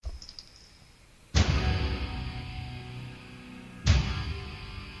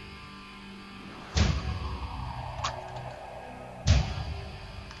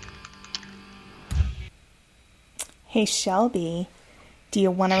Hey, Shelby, do you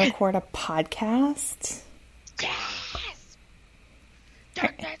want to record a podcast? Yes!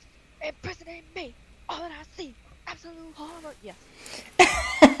 Darkness imprisoning me. All that I see, absolute horror. Yes.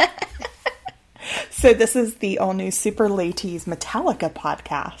 So this is the all-new Super Ladies Metallica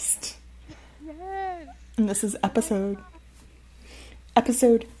podcast. Yes. And this is episode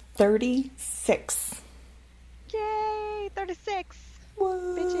 36. Yay! 36. Whoa.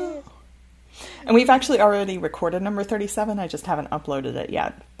 Bitches. And we've actually already recorded number 37. I just haven't uploaded it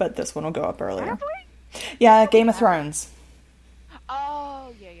yet. But this one will go up earlier. Have we? Yeah, Game of Thrones.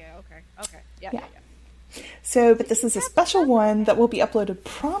 Oh, yeah. Okay. Yeah. So, but this is a special one that will be uploaded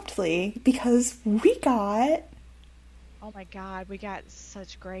promptly because we got... Oh my god, we got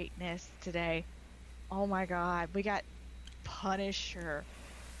such greatness today. Oh my god, we got Punisher.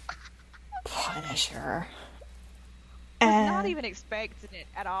 Punisher. I was not even expecting it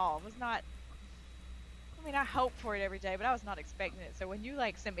at all. I mean, I hope for it every day, but I was not expecting it. So when you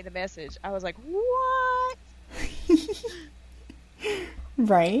sent me the message, I was like, what?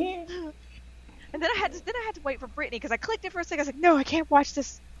 Right? And then I had to wait for Brittany because I clicked it for a second. I was like, no, I can't watch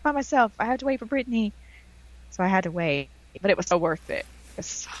this by myself. I have to wait for Brittany. So I had to wait, but it was so worth it.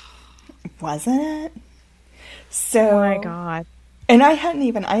 Wasn't it? So, oh my god. And I had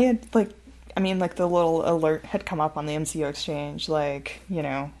the little alert had come up on the MCU Exchange,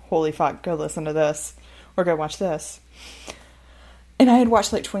 holy fuck, go listen to this, or go watch this. And I had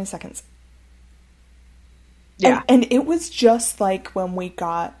watched 20 seconds. Yeah. And it was just like when we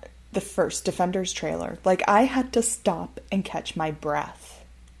got the first Defenders trailer. I had to stop and catch my breath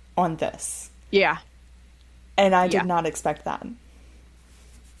on this. Yeah. And I did not expect that.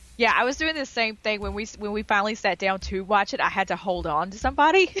 Yeah, I was doing the same thing when we finally sat down to watch it. I had to hold on to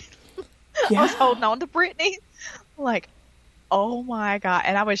somebody. Yeah. I was holding on to Brittany. Oh my god.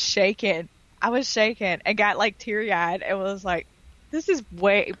 And I was shaking and got teary-eyed. It was like, this is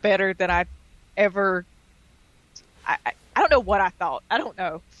way better than I ever... I don't know what I thought. I don't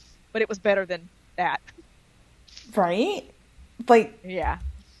know. But it was better than that. Right? Yeah.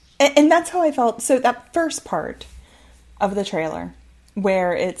 And that's how I felt. So that first part of the trailer,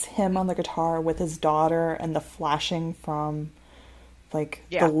 where it's him on the guitar with his daughter and the flashing from the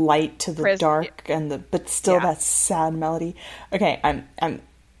light to the dark but still that sad melody. Okay, I'm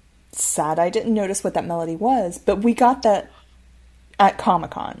sad I didn't notice what that melody was, but we got that at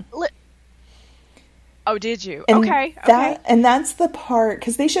Comic-Con. Oh, did you? And okay. And that's the part,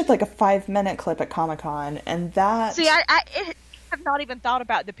 because they showed a 5-minute clip at Comic-Con, and that... See, I have not even thought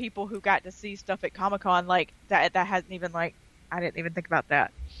about the people who got to see stuff at Comic-Con, that hasn't even, I didn't even think about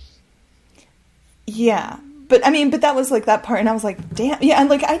that. Yeah. But, but that was, that part, and I was like, damn, yeah,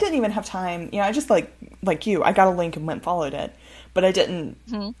 and, I didn't even have time, I just, like you, I got a link and went and followed it, but I didn't,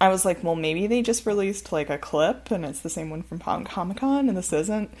 I was like, well, maybe they just released, a clip, and it's the same one from Comic-Con, and this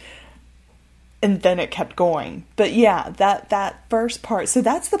isn't. And then it kept going. But yeah, that first part. So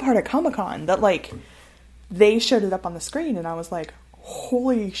that's the part at Comic-Con that, they showed it up on the screen. And I was like,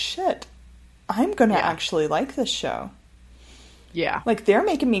 holy shit. I'm going to actually like this show. Yeah. They're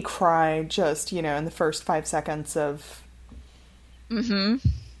making me cry just, in the first 5 seconds of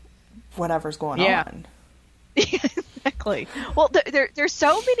whatever's going on. Exactly. Well, there's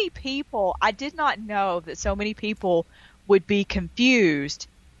so many people. I did not know that so many people would be confused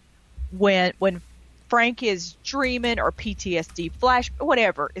when Frank is dreaming or PTSD flash,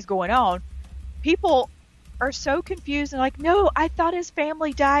 whatever is going on. People are so confused and no, I thought his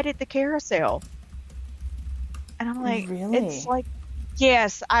family died at the carousel. And I'm like, really? It's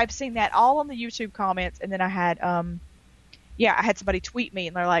yes, I've seen that all on the YouTube comments. And then I had, I had somebody tweet me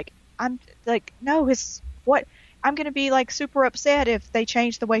and they're like, I'm no, I'm going to be super upset if they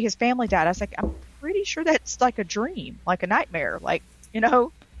change the way his family died. I was like, I'm pretty sure that's a dream, a nightmare,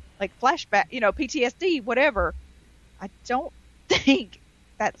 flashback, PTSD, whatever. I don't think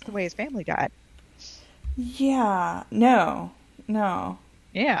that's the way his family died. Yeah. No.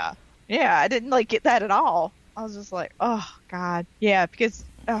 Yeah. I didn't get that at all. I was just like, oh god. Yeah, because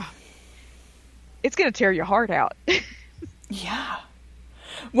it's gonna tear your heart out. Yeah.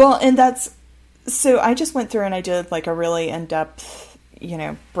 Well, and so I just went through and I did a really in-depth,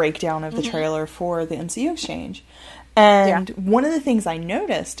 breakdown of the trailer for the MCU Exchange. And one of the things I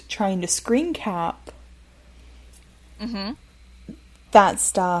noticed trying to screen cap that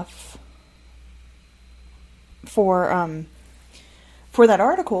stuff for that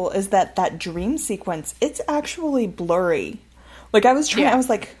article is that dream sequence, it's actually blurry. I was trying, I was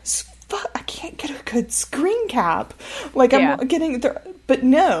like, fuck, I can't get a good screen cap. I'm getting there, but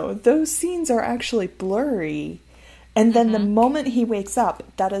no, those scenes are actually blurry. And then the moment he wakes up,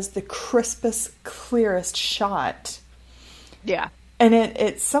 that is the crispest, clearest shot. Yeah. And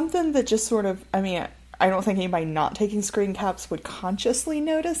it's something that just sort of, I mean, I don't think anybody not taking screen caps would consciously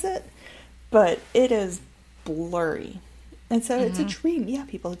notice it, but it is blurry. And so it's a dream. Yeah,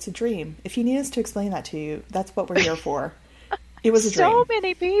 people, it's a dream. If you need us to explain that to you, that's what we're here for. It was a dream. So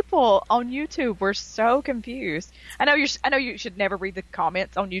many people on YouTube were so confused. I know you should never read the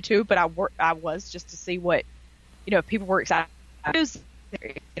comments on YouTube, but I was just to see what, if people were excited. This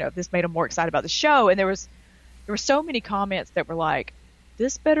made them more excited about the show, and there were so many comments that were like,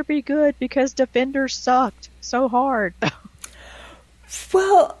 "This better be good because Defenders sucked so hard."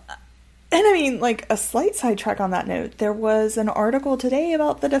 Well, and I mean, like, a slight sidetrack on that note, there was an article today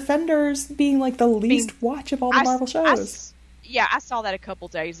about the Defenders being like the least watch of all the Marvel shows. I saw that a couple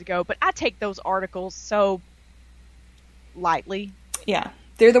days ago, but I take those articles so lightly. Yeah.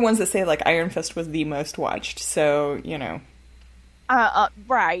 They're the ones that say, like, Iron Fist was the most watched, so,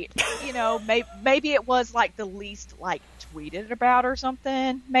 Right. Maybe it was, like, the least, like, tweeted about or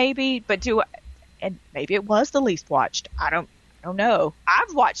something, maybe, and maybe it was the least watched. I don't know.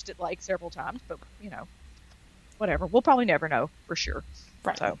 I've watched it, like, several times, but, whatever. We'll probably never know for sure.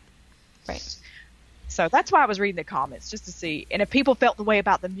 Right. So. Right. So that's why I was reading the comments, just to see. And if people felt the way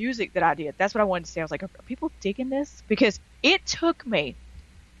about the music that I did, that's what I wanted to say. I was like, are people digging this? Because it took me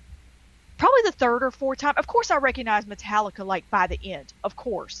probably the third or fourth time. Of course, I recognized Metallica, like, by the end. Of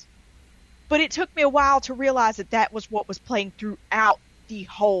course. But it took me a while to realize that was what was playing throughout the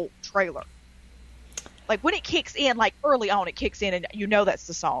whole trailer. Like, when it kicks in, like, early on, it kicks in, and that's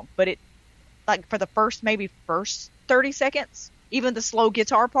the song. But it, like, for the first 30 seconds... Even the slow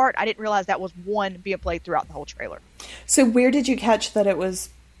guitar part, I didn't realize that was one being played throughout the whole trailer. So where did you catch that it was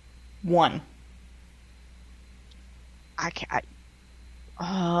one?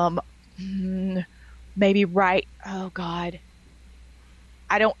 Maybe right. Oh God,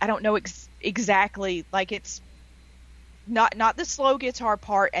 I don't know exactly. Like, it's not the slow guitar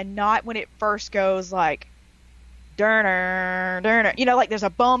part, and not when it first goes like, Durner. Like, there's a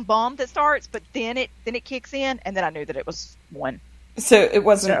bum that starts, but then it kicks in, and then I knew that it was one. So it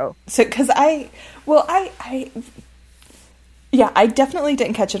wasn't. So because I definitely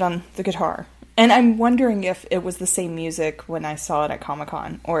didn't catch it on the guitar, and I'm wondering if it was the same music when I saw it at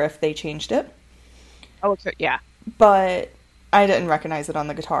Comic-Con, or if they changed it. Oh, yeah. But I didn't recognize it on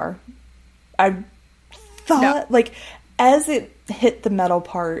the guitar. I thought, like, as it hit the metal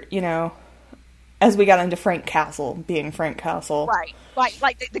part, as we got into Frank Castle being Frank Castle. Right.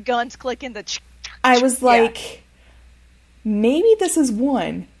 Like the guns clicking, I was like, maybe this is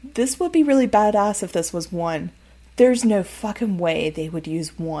one. This would be really badass if this was one. There's no fucking way they would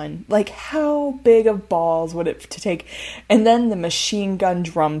use one. Like, how big of balls would it to take? And then the machine gun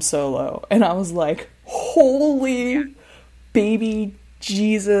drum solo. And I was like, holy baby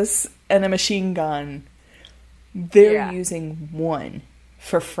Jesus and a machine gun. They're using one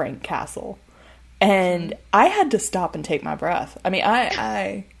for Frank Castle. And I had to stop and take my breath. I mean,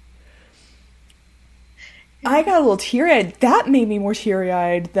 I got a little teary-eyed. That made me more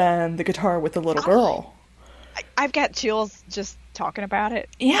teary-eyed than the guitar with the little girl. I've got chills just talking about it.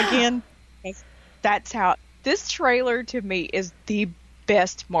 Yeah. Again, that's how... This trailer, to me, is the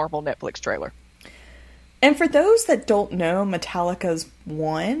best Marvel Netflix trailer. And for those that don't know Metallica's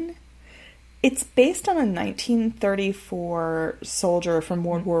One, it's based on a 1934 soldier from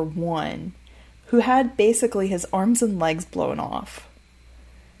World War I who had basically his arms and legs blown off.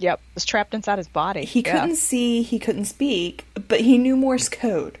 Yep, was trapped inside his body. He couldn't see, he couldn't speak, but he knew Morse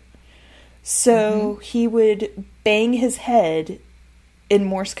code. So he would bang his head in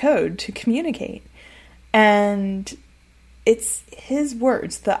Morse code to communicate. And it's his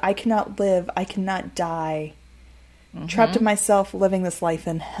words that I cannot live, I cannot die, trapped in myself, living this life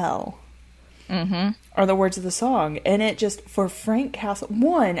in hell. Are the words of the song. And it just, for Frank Castle,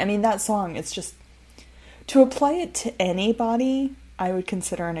 I mean, that song, it's just, to apply it to anybody, I would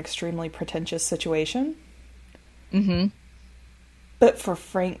consider an extremely pretentious situation. But for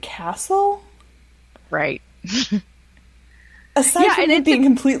Frank Castle? Right. Aside from it being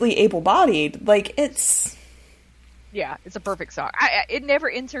completely able-bodied, like, it's... Yeah, it's a perfect song. It never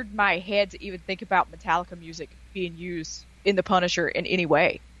entered my head to even think about Metallica music being used in The Punisher in any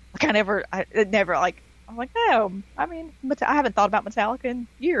way. Like, I'm like, no. I mean, I haven't thought about Metallica in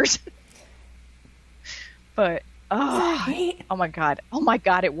years. But, oh my god,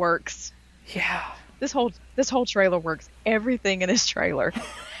 it works. Yeah. This whole trailer works. Everything in this trailer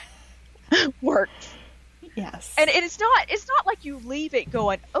works. Yes. And it's not like you leave it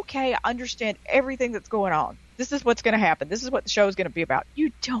going, okay, I understand everything that's going on. This is what's going to happen. This is what the show is going to be about.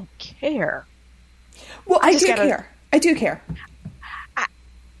 You don't care. Well, I do care. I do care.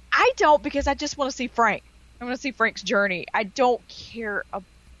 I don't, because I just want to see Frank. I want to see Frank's journey. I don't care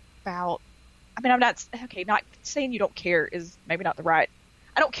about. I mean, I'm not okay. Not saying you don't care is maybe not the right.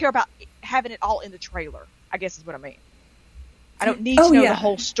 I don't care about having it all in the trailer, I guess is what I mean. I don't need to know the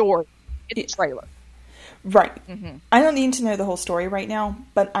whole story in the trailer. Right. Mm-hmm. I don't need to know the whole story right now,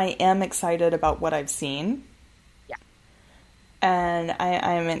 but I am excited about what I've seen. Yeah. And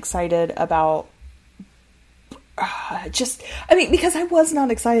I am excited about because I was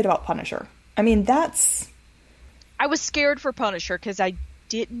not excited about Punisher. I mean, I was scared for Punisher because I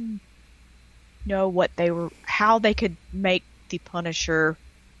didn't know how they could make the Punisher,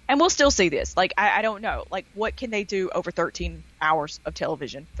 and we'll still see this. Like, I don't know. Like, what can they do over 13 hours of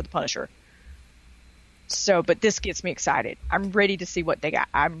television for the Punisher? So, but this gets me excited. I'm ready to see what they got.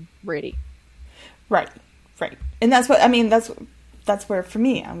 I'm ready. Right. And that's what, I mean, that's where, for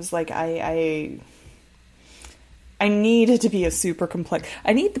me, I was like, I need it to be a super complex,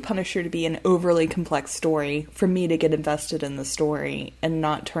 I need the Punisher to be an overly complex story for me to get invested in the story and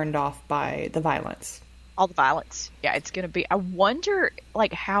not turned off by the violence. All the violence. Yeah, it's going to be, I wonder,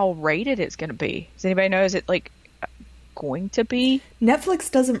 like, how rated it's going to be. Does anybody know? Is it, like, going to be? Netflix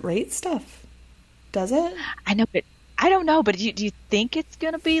doesn't rate stuff, does it? I know, but I don't know, but do you think it's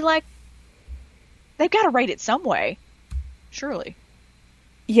going to be, like, they've got to rate it some way, surely.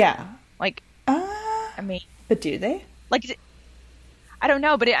 Yeah. Like, I mean. But do they? Like, I don't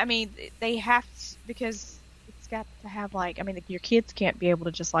know, but they have to, because it's got to have, like, I mean, your kids can't be able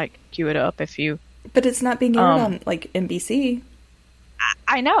to just, like, queue it up if you. But it's not being aired on, like, NBC.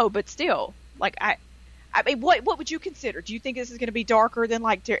 I know, but still, like, I mean, what would you consider? Do you think this is going to be darker than,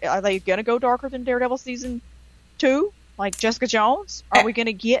 like, are they going to go darker than Daredevil season 2? Like Jessica Jones? Are we going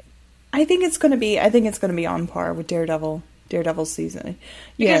to get? I think it's going to be on par with Daredevil's season.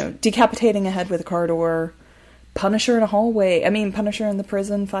 Decapitating a head with a car door, Punisher in a hallway. I mean, Punisher in the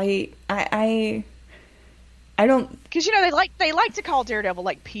prison fight. I don't, because they like to call Daredevil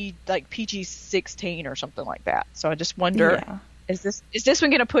like PG-16 or something like that. So I just wonder, is this one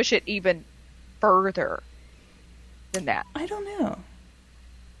going to push it even further than that? I don't know.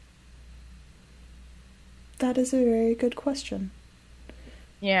 That is a very good question.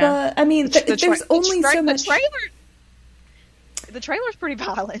 Yeah, but I mean, there's only so much. The trailer's pretty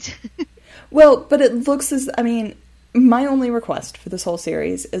violent. Well, but it looks as, I mean, my only request for this whole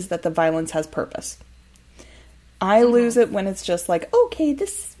series is that the violence has purpose. I lose it when it's just like, okay,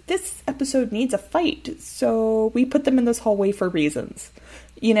 this episode needs a fight, so we put them in this hallway for reasons.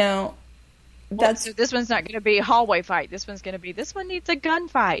 You know, so this one's not going to be a hallway fight. This one needs a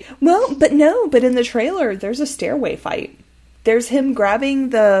gunfight. Well, but in the trailer, there's a stairway fight. There's him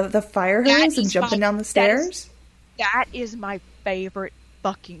grabbing the fire hose and jumping down the stairs. That is my favorite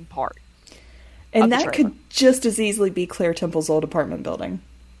fucking part. And that could just as easily be Claire Temple's old apartment building.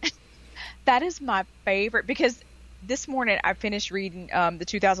 That is my favorite, because this morning I finished reading the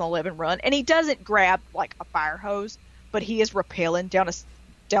 2011 run, and he doesn't grab like a fire hose, but he is rappelling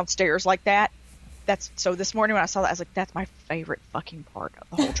downstairs like that. So this morning when I saw that, I was like, that's my favorite fucking part of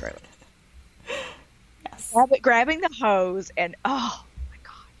the whole trailer. Yes. Grabbing the hose and oh my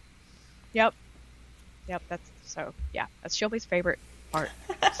god. Yep. That's Shelby's favorite part.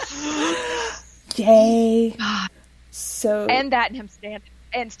 Yay. So, and him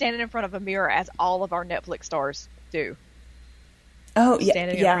standing in front of a mirror, as all of our Netflix stars do. Oh,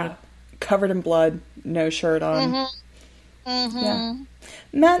 yeah. Covered in blood, no shirt on. Mm-hmm. Mm-hmm. Yeah.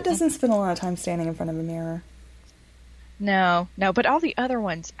 Matt doesn't spend a lot of time standing in front of a mirror. No, but all the other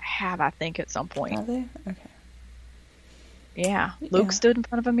ones have, I think, at some point. Have they? Okay. Yeah. Luke stood in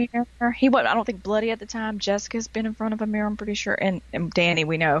front of a mirror. He wasn't, I don't think, bloody at the time. Jessica's been in front of a mirror, I'm pretty sure. And Danny,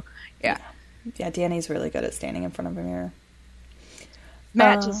 we know. Yeah. Yeah, Danny's really good at standing in front of a mirror.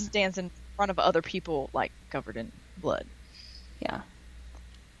 Matt just stands in front of other people, like, covered in blood. Yeah.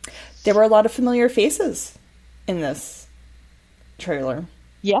 There were a lot of familiar faces in this trailer.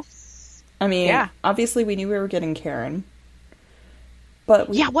 Yes. I mean, obviously we knew we were getting Karen. But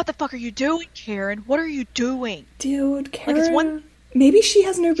what the fuck are you doing, Karen? What are you doing? Dude, Karen, maybe she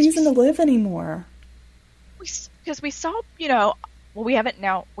has no reason to live anymore. Because we saw, we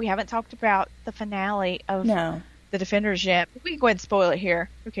haven't talked about the finale of the Defenders yet. We can go ahead and spoil it here.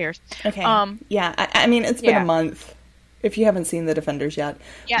 Who cares? Okay. I mean, it's been a month. If you haven't seen the Defenders yet,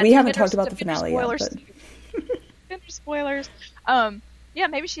 we haven't talked about the finale yet. But... Defenders spoilers.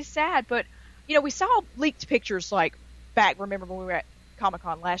 Maybe she's sad, but we saw leaked pictures like back. Remember when we were at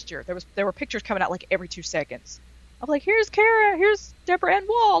Comic-Con last year? There were pictures coming out like every 2 seconds. I'm like, here's Kara, here's Deborah Ann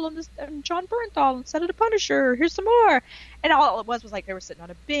Wall, and John Bernthal, and Senator Punisher. Here's some more, and all it was like they were sitting on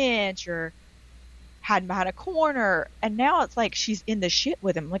a bench or hiding behind a corner, and now it's like she's in the shit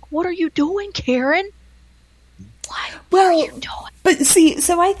with him. Like, what are you doing, Karen? What are you doing? But see,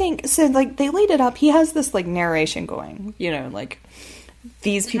 so I think, so like they laid it up, he has this like narration going, you know, like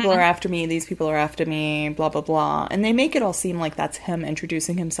these people are after me, these people are after me, blah, blah, blah. And they make it all seem like that's him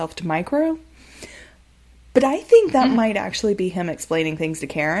introducing himself to Micro. But I think that might actually be him explaining things to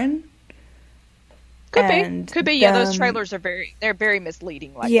Karen. Could be. Yeah, those trailers are very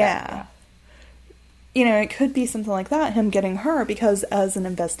misleading like that. Yeah. You know, it could be something like that, him getting her, because as an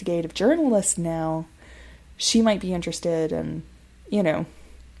investigative journalist now, she might be interested in, you know,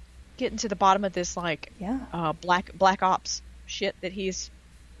 getting to the bottom of this, like, black ops shit that he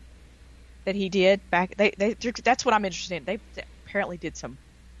did back. That's what I'm interested in. They apparently did some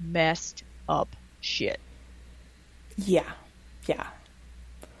messed up shit. Yeah.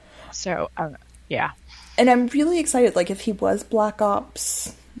 So, yeah. And I'm really excited, like, if he was Black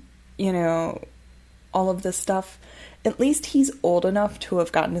Ops, you know, all of this stuff, at least he's old enough to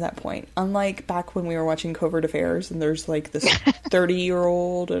have gotten to that point. Unlike back when we were watching Covert Affairs, and there's, like, this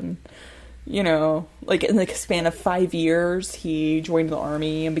 30-year-old, and, you know, like, in the span of 5 years, he joined the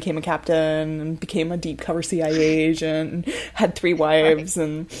army and became a captain, and became a deep cover CIA agent, and had 3 wives,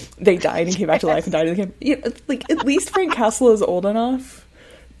 and they died and came back to life and died again. You know, like, at least Frank Castle is old enough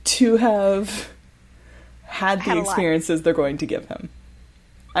to have had the experiences they're going to give him.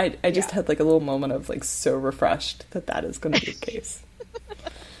 I just had like a little moment of like so refreshed that is going to be the case.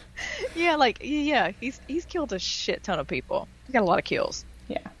 He's killed a shit ton of people. He's got a lot of kills.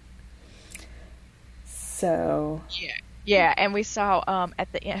 Yeah. So. Yeah, and we saw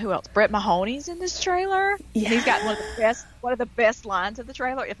at the end, who else? Brett Mahoney's in this trailer. Yeah. He's got one of the best lines of the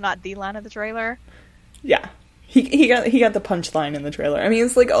trailer, if not the line of the trailer. Yeah. He got the punchline in the trailer. I mean,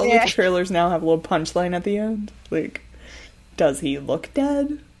 it's like all of the trailers now have a little punchline at the end. Like, does he look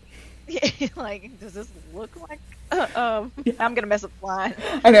dead? Yeah, like, does this look like... I'm gonna mess up the line.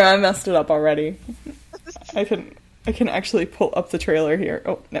 I know, I messed it up already. I can actually pull up the trailer here.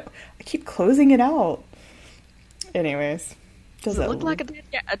 Oh, no. I keep closing it out. Anyways. Does it look like a dead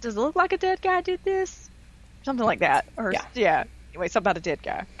guy? Does it look like a dead guy did this? Something like that. Or, yeah. Anyway, something about a dead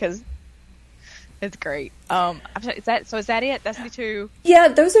guy. Because... it's great. Is that it? That's the 2? Yeah,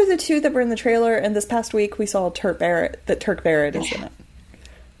 those are the 2 that were in the trailer, and this past week we saw Turk Barrett is in it.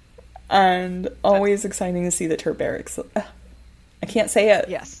 And always exciting to see that Turk Barrett's... I can't say it.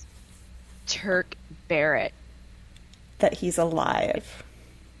 Yes. Turk Barrett. That he's alive.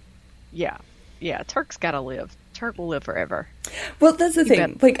 Yeah. Yeah, Turk's gotta live. Turk will live forever. Well, that's the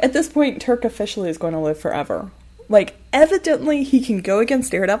thing. Like, at this point, Turk officially is going to live forever. Like, evidently, he can go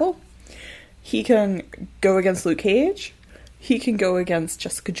against Daredevil. He can go against Luke Cage. He can go against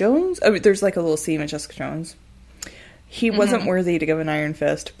Jessica Jones. Oh, there's like a little scene with Jessica Jones. He wasn't worthy to give an Iron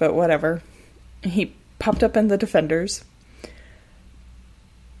Fist, but whatever. He popped up in the Defenders.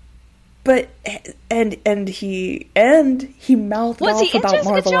 But and he mouthed off about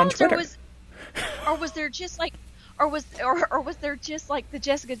Marvel on Twitter. Or was there just like the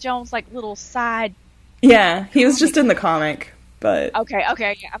Jessica Jones like little side? Yeah, he was just in the comic. But okay,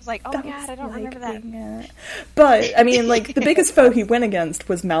 yeah. I was like, oh my god, I don't remember that. But I mean, like, the biggest foe he went against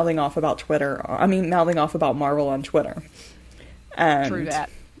was mouthing off about Twitter. I mean, mouthing off about Marvel on Twitter. And, true that.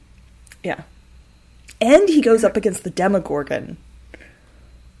 Yeah, and he goes up against the Demogorgon.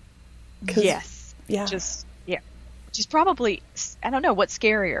 Yes. Yeah. Which is probably, I don't know, what's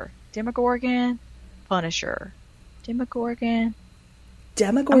scarier, Demogorgon, Punisher, Demogorgon.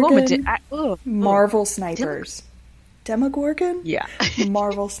 Marvel snipers. Demogorgon? Yeah.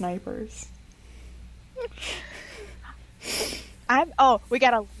 Marvel snipers. We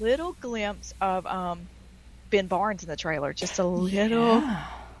got a little glimpse of Ben Barnes in the trailer. Just a little. Yeah.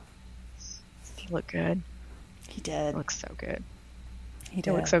 He looked good. He did. Looks so good. He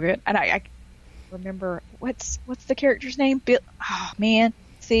did. Looks so good. And I remember what's the character's name? Bill. Oh man,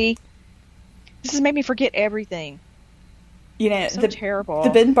 see, this has made me forget everything. You know, so terrible.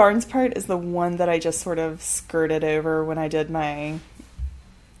 The Ben Barnes part is the one that I just sort of skirted over when I did my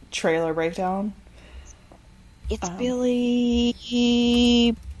trailer breakdown. It's Billy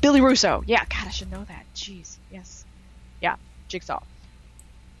Russo. Yeah, God, I should know that. Jeez, yes, yeah, Jigsaw.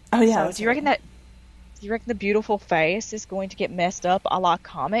 Oh yeah. So, do you reckon the beautiful face is going to get messed up a la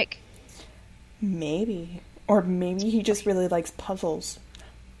comic? Maybe, or maybe he just really likes puzzles.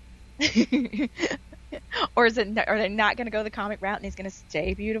 Or are they not going to go the comic route and he's going to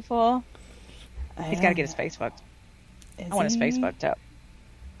stay beautiful? He's got to get his face fucked. I want his face fucked up.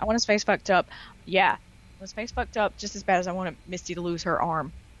 Yeah. I want his face fucked up just as bad as I want Misty to lose her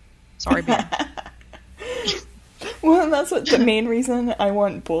arm. Sorry, Ben. Well, and that's what the main reason I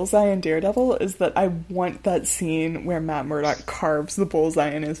want Bullseye and Daredevil is that I want that scene where Matt Murdock carves the bullseye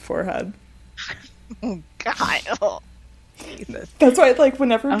in his forehead. Oh, God. Oh, Jesus. That's why, like,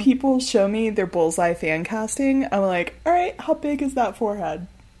 whenever people show me their Bullseye fan casting, I'm like, all right, how big is that forehead?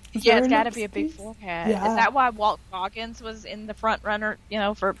 Yeah, it's got to be a big forehead. Yeah. Is that why Walt Goggins was in the front runner,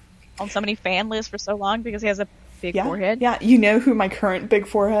 on so many fan lists for so long? Because he has a big forehead? Yeah, you know who my current big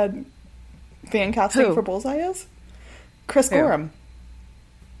forehead fan casting for Bullseye is? Chris Gorham.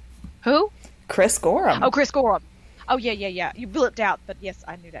 Who? Chris Gorham. Oh, Chris Gorham. Oh, yeah. You blipped out, but yes,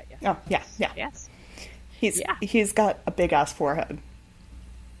 I knew that, yes. Oh, yeah. Yes. He's got a big-ass forehead.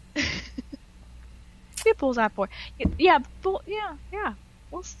 Good Bullseye boy. Yeah. We'll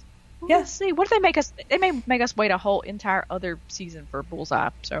see. What if they make us? They may make us wait a whole entire other season for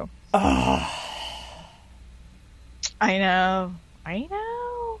Bullseye. So. Oh. I know.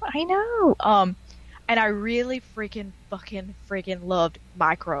 And I really freaking loved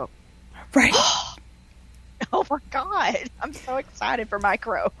Micro. Right. Oh my God! I'm so excited for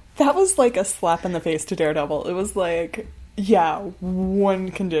Micro. That was like a slap in the face to Daredevil. It was like, yeah,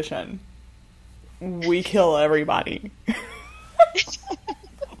 one condition: we kill everybody.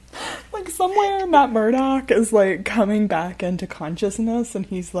 Like somewhere Matt Murdock is like coming back into consciousness and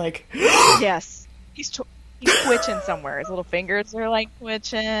he's like yes, he's twitching somewhere. His little fingers are like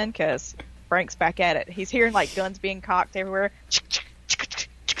twitching because Frank's back at it. He's hearing like guns being cocked everywhere. It's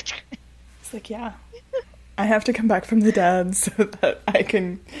like, yeah, I have to come back from the dead so that I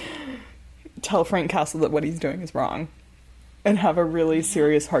can tell Frank Castle that what he's doing is wrong and have a really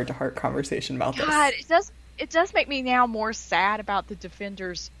serious heart-to-heart conversation about this. God, it does make me now more sad about the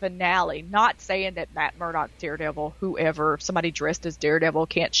Defenders finale. Not saying that Matt Murdock, Daredevil, whoever, somebody dressed as Daredevil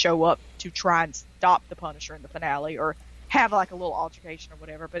can't show up to try and stop the Punisher in the finale or have like a little altercation or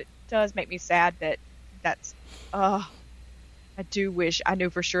whatever, but it does make me sad that that's, I do wish I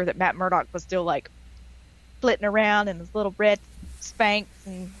knew for sure that Matt Murdock was still like flitting around in his little red Spanx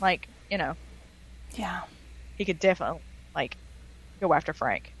and like, Yeah. He could definitely like go after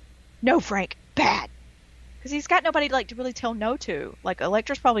Frank. No, Frank, bad. Because he's got nobody like to really tell no to. Like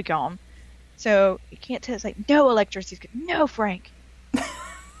Elektra's probably gone, so you can't tell. It's like no, Elektra's. He's good. No, Frank.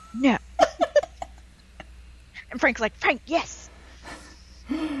 No. And Frank's like, Frank, yes.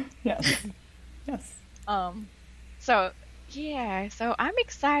 Yes. So yeah. So I'm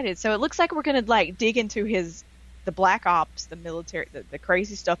excited. So it looks like we're gonna like dig into the Black Ops, the military, the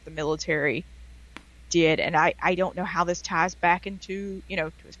crazy stuff the military did, and I don't know how this ties back into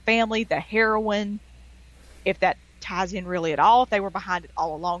to his family, the heroin. If that ties in really at all, if they were behind it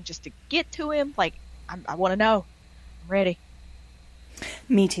all along just to get to him, like, I want to know. I'm ready.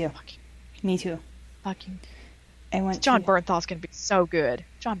 Me too. Fucking. John Bernthal's going to be so good.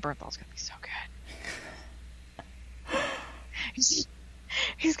 John Bernthal's going to be so good.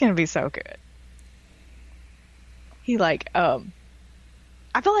 He's going to be so good. He I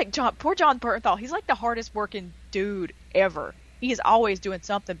feel like poor John Bernthal, he's like the hardest working dude ever. He is always doing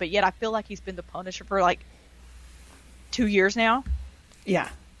something, but yet I feel like he's been the Punisher for like 2 years now. Yeah.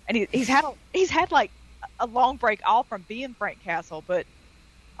 And he's had like a long break off from being Frank Castle, but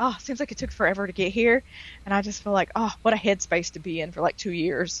seems like it took forever to get here. And I just feel like, what a headspace to be in for like 2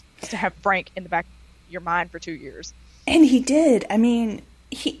 years, just to have Frank in the back of your mind for 2 years. And he did. I mean,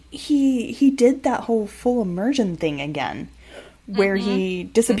 he did that whole full immersion thing again, where he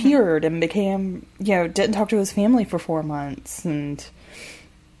disappeared and became, didn't talk to his family for 4 months and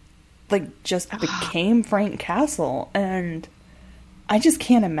like just became Frank Castle. And I just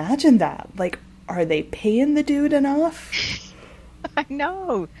can't imagine that. Like, are they paying the dude enough? I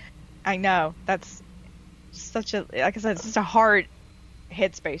know. That's such a, like I said, it's just a hard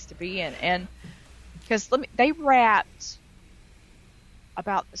headspace to be in. And because they wrapped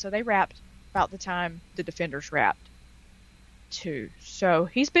about the time the Defenders wrapped too. So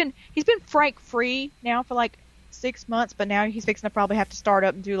he's been Frank free now for like 6 months, but now he's fixing to probably have to start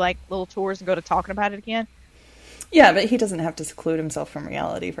up and do like little tours and go to talking about it again. Yeah, but he doesn't have to seclude himself from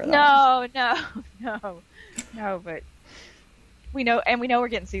reality for that. No, but we know we're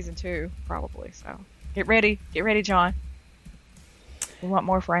getting season 2 probably. So get ready, John. We want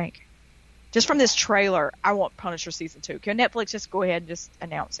more Frank. Just from this trailer, I want Punisher season 2. Can Netflix just go ahead and just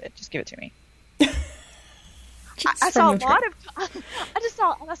announce it? Just give it to me. I saw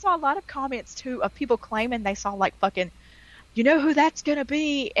a lot of comments too of people claiming they saw like fucking, you know who that's gonna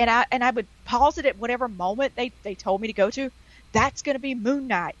be, and I would pause it at whatever moment they told me to go to. That's gonna be Moon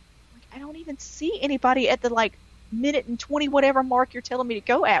Knight. Like, I don't even see anybody at the like minute and 20 whatever mark you're telling me to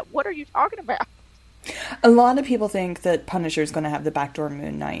go at. What are you talking about? A lot of people think that Punisher's gonna have the backdoor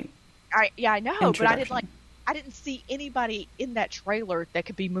Moon Knight. I know, but I didn't like. I didn't see anybody in that trailer that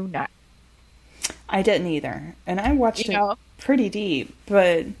could be Moon Knight. I didn't either, and I watched it pretty deep,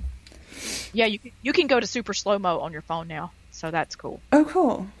 but yeah, you can go to super slow mo on your phone now, so that's cool. Oh,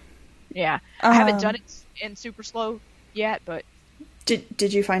 cool. Yeah, I haven't done it in super slow yet, but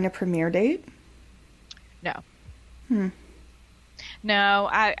did you find a premiere date? No. No,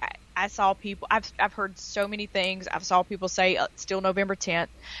 I saw people. I've heard so many things. I've saw people say still November 10th,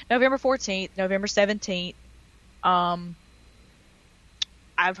 November 14th, November 17th.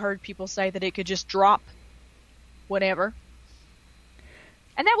 I've heard people say that it could just drop whenever,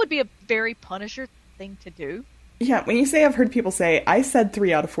 and that would be a very Punisher thing to do. Yeah, when you say I've heard people say, I said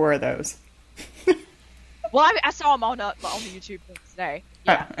 3 out of 4 of those. Well, I saw them on the YouTube thing today.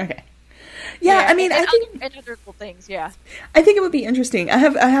 Yeah. Oh, okay. Yeah, I mean, I think and other cool things. Yeah, I think it would be interesting. I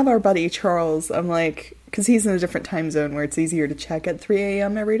have our buddy Charles. I'm like, because he's in a different time zone where it's easier to check at 3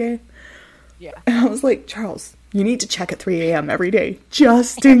 a.m. every day. Yeah, and I was like, Charles, you need to check at 3 a.m. every day,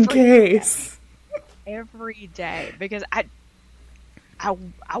 just in case. Every day, because I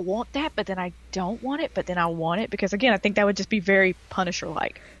want that, but then I don't want it, but then I want it because again, I think that would just be very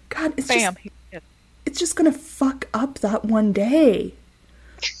Punisher-like. God, it's just gonna fuck up that one day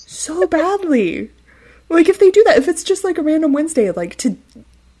so badly. Like if they do that, if it's just like a random Wednesday, like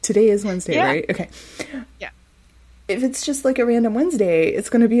today is Wednesday, right? Okay. Yeah. If it's just like a random Wednesday, it's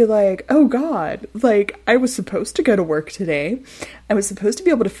gonna be like, oh God, like I was supposed to go to work today. I was supposed to be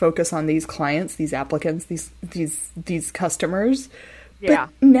able to focus on these clients, these applicants, these customers. Yeah.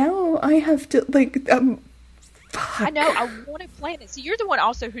 But now I have to fuck. I know. I want to plan it. So you're the one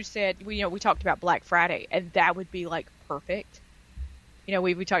also who said we talked about Black Friday, and that would be like perfect.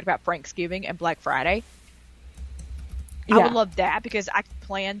 We talked about Thanksgiving and Black Friday. Yeah. I would love that because I could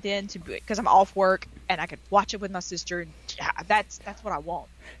plan then because I'm off work and I could watch it with my sister. And that's what I want.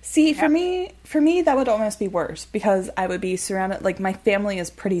 See, for me, that would almost be worse because I would be surrounded. Like my family is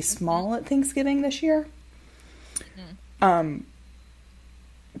pretty small at Thanksgiving this year.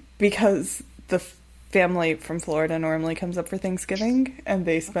 Because the family from Florida normally comes up for Thanksgiving, and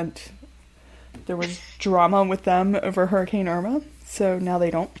there was drama with them over Hurricane Irma, so now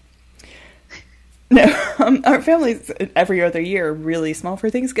they don't. No, our family's every other year really small for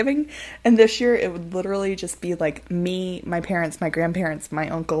Thanksgiving, and this year it would literally just be like me, my parents, my grandparents, my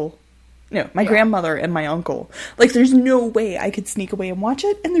uncle, my grandmother and my uncle. Like there's no way I could sneak away and watch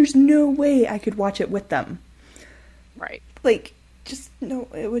it, and there's no way I could watch it with them. Right. Like, just, no,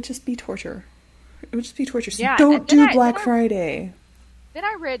 it would just be torture. It would just be torture. So yeah, don't do Black Friday. Then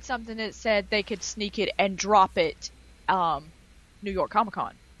I read something that said they could sneak it and drop it New York Comic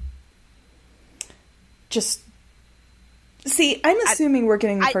Con. Just, see, I'm assuming we're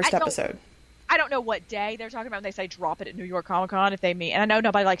getting the first episode. I don't know what day they're talking about when they say drop it at New York Comic Con, if they mean, and I know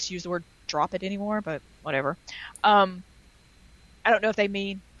nobody likes to use the word drop it anymore, but whatever. I don't know if they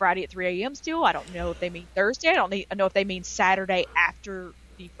mean Friday at 3 a.m. still. I don't know if they mean Thursday. I don't know if they mean Saturday after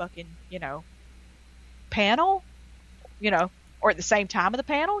the fucking, panel, or at the same time of the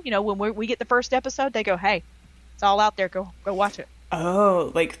panel. When we get the first episode, they go, hey, it's all out there. Go watch it.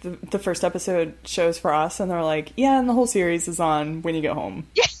 Oh, like the first episode shows for us, and they're like, yeah, and the whole series is on when you get home.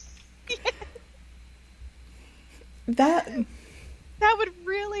 Yes. That would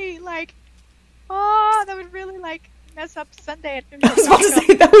really, mess up Sunday at New York. I was about to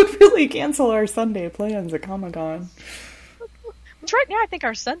say, that would really cancel our Sunday plans at Comic-Con. Which right now I think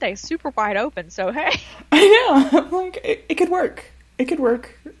our Sunday is super wide open, so hey. I know. I'm like, it could work. It could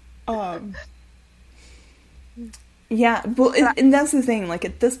work. Yeah, well, and that's the thing. Like,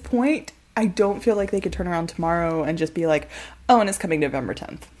 at this point, I don't feel like they could turn around tomorrow and just be like, oh, and it's coming November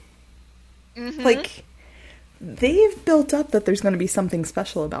 10th. Mm-hmm. Like, they've built up that there's going to be something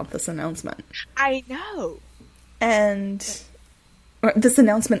special about this announcement. I know. And this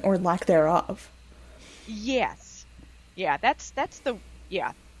announcement or lack thereof. Yes. Yeah, that's the,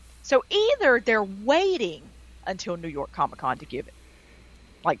 yeah. So either they're waiting until New York Comic Con to give it.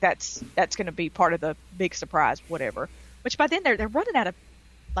 Like that's going to be part of the big surprise, whatever. Which by then they're running out of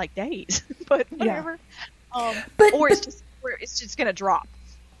days, but whatever. Yeah. It's just going to drop.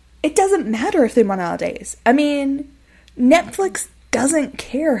 It doesn't matter if they run out of days. I mean, Netflix doesn't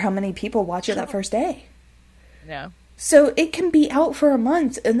care how many people watch it that first day. No. So it can be out for a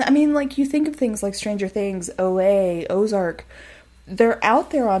month. And I mean, you think of things like Stranger Things, OA, Ozark. They're out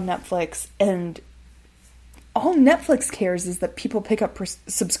there on Netflix, and all Netflix cares is that people pick up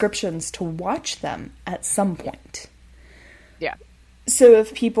subscriptions to watch them at some point. Yeah. So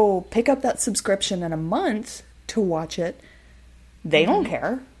if people pick up that subscription in a month to watch it, they don't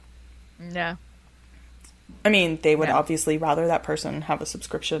care. No. I mean, they would obviously rather that person have a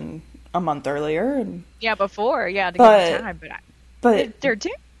subscription a month earlier. And, yeah, before, to give it time. But they're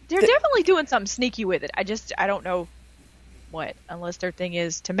definitely doing something sneaky with it. I don't know what, unless their thing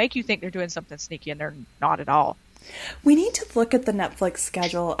is to make you think they're doing something sneaky, and they're not at all. We need to look at the Netflix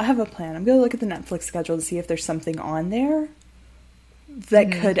schedule. I have a plan. I'm going to look at the Netflix schedule to see if there's something on there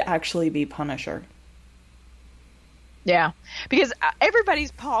that could actually be Punisher. Yeah, because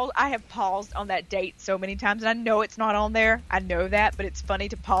everybody's paused. I have paused on that date so many times, and I know it's not on there. I know that, but it's funny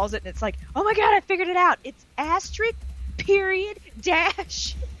to pause it, and it's like, oh my god, I figured it out. It's asterisk, period,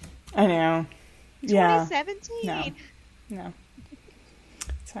 dash. I know. 2017. Yeah. No.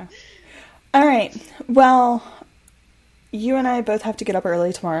 So, all right. Well, you and I both have to get up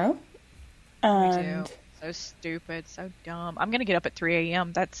early tomorrow. And me too. So stupid, so dumb. I'm gonna get up at 3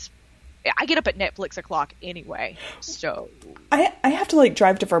 a.m. I get up at Netflix o'clock anyway, so I have to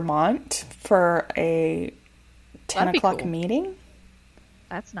drive to Vermont for a 10 o'clock meeting.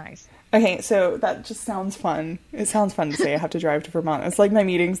 That's nice. Okay, so that just sounds fun. It sounds fun to say I have to drive to Vermont. It's like my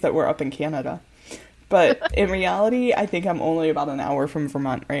meetings that were up in Canada. But in reality, I think I'm only about an hour from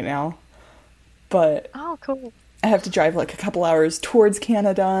Vermont right now. But oh, cool. I have to drive a couple hours towards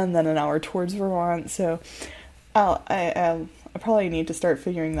Canada and then an hour towards Vermont, so I probably need to start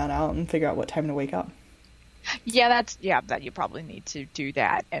figuring that out and figure out what time to wake up. That you probably need to do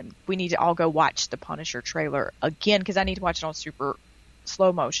that, and we need to all go watch the Punisher trailer again, because I need to watch it on super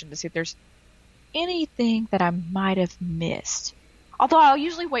slow motion to see if there's anything that I might have missed. Although I'll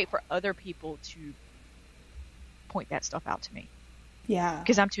usually wait for other people to point that stuff out to me. Yeah,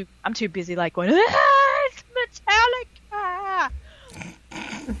 because I'm too busy going, it's Metallica.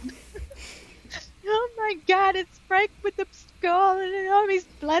 Oh my god, it's Frank with the skull, and he's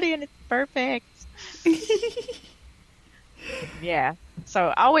bloody, and it's perfect. Yeah,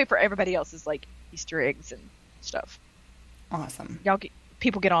 so I'll wait for everybody else's Easter eggs and stuff. Awesome.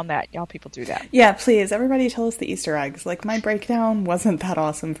 People get on that. Y'all people do that. Yeah, please, everybody tell us the Easter eggs. My breakdown wasn't that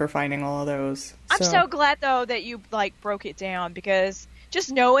awesome for finding all of those. I'm so glad though that you broke it down, because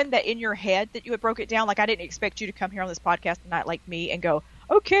just knowing that in your head that you had broke it down, I didn't expect you to come here on this podcast and not like me and go,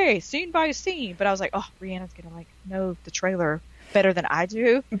 okay, scene by scene. But I was like, oh, Rhiannon's going to know the trailer better than I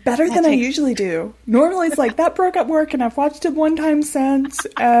do. Better than I usually do. Normally it's that broke up work and I've watched it one time since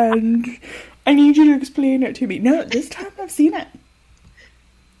and I need you to explain it to me. No, this time I've seen it.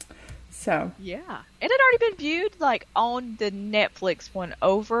 So. Yeah. It had already been viewed on the Netflix one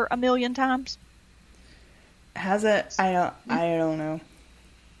over 1 million times. Has it? I don't know.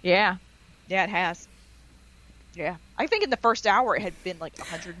 Yeah. Yeah, it has. Yeah. I think in the first hour it had been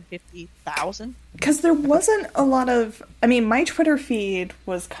 150,000. Because there wasn't a lot of... my Twitter feed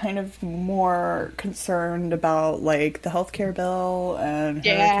was kind of more concerned about, the healthcare bill and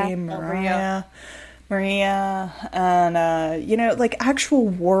Hurricane Maria, and, actual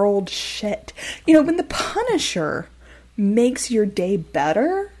world shit. When the Punisher makes your day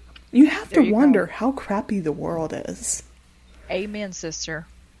better, you have to wonder how crappy the world is. Amen, sister.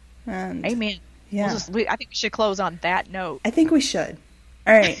 And amen. Yeah. I think we should close on that note. I think we should.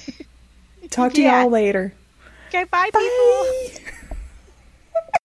 All right. Talk to y'all later. Okay, bye, people.